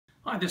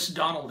Hi, this is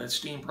Donald at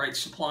Steam Pride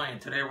Supply,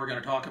 and today we're going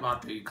to talk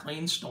about the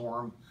Clean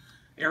Storm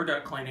air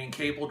duct cleaning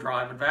cable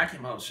drive and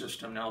vacuum hose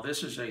system. Now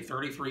this is a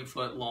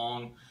 33-foot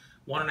long,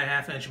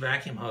 1.5-inch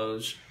vacuum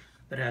hose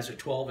that has a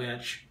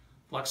 12-inch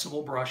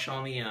flexible brush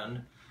on the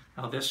end.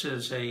 Now this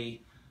is the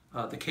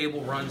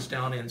cable runs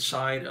down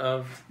inside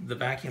of the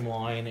vacuum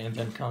line and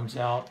then comes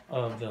out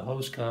of the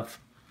hose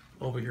cuff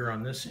over here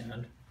on this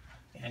end.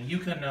 And you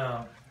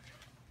can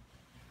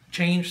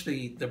change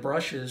the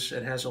brushes.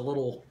 It has a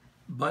little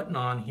button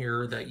on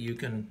here that you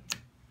can,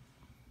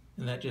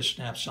 and that just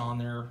snaps on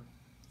there.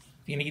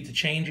 If you need to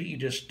change it, you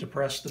just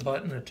depress the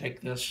button to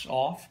take this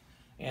off.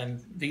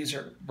 And these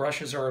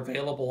brushes are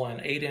available in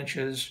 8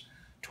 inches,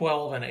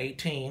 12, and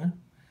 18.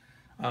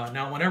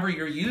 Now whenever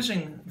you're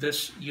using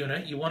this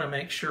unit, you want to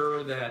make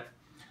sure that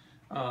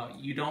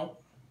you don't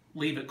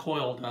leave it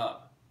coiled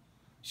up.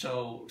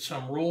 So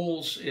some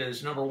rules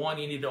is, number one,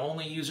 you need to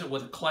only use it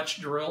with a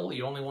clutch drill.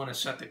 You only want to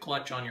set the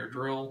clutch on your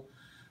drill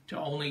to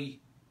only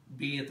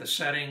be at the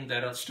setting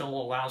that it still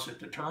allows it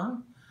to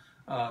turn.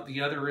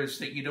 The other is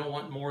that you don't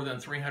want more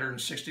than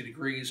 360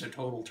 degrees of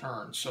total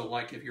turn. So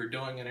like if you're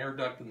doing an air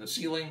duct in the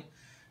ceiling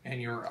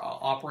and you're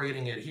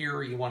operating it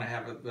here, you want to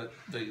have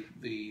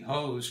the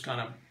hose kind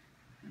of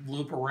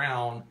loop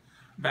around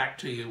back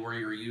to you where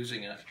you're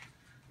using it,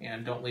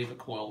 and don't leave it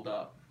coiled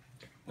up.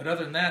 But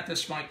other than that,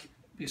 this might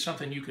be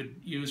something you could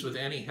use with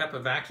any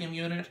HEPA vacuum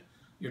unit,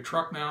 your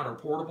truck mount or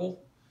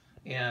portable,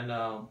 and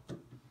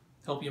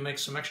help you make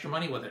some extra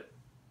money with it.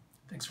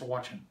 Thanks for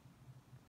watching.